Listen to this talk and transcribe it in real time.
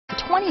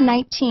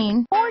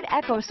2019 Ford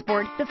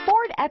EcoSport. The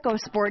Ford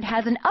EcoSport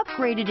has an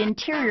upgraded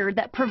interior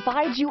that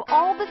provides you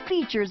all the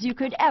features you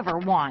could ever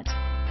want.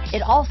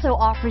 It also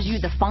offers you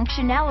the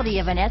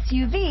functionality of an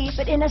SUV,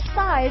 but in a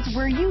size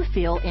where you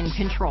feel in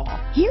control.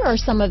 Here are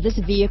some of this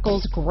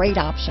vehicle's great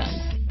options: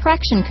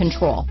 traction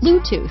control,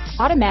 Bluetooth,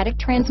 automatic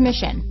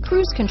transmission,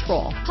 cruise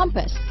control,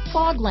 compass,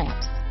 fog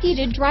lamps,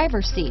 heated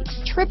driver's seat,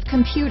 trip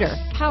computer,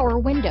 power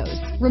windows,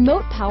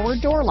 remote power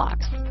door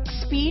locks,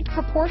 speed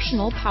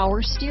proportional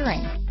power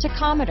steering,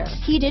 tachometer,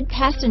 heated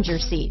passenger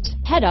seat,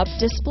 head-up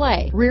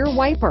display, rear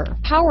wiper,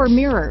 power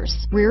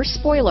mirrors, rear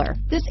spoiler.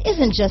 This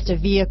isn't just a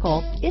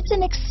vehicle, it's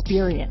an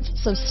experience.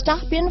 So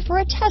stop in for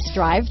a test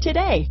drive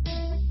today.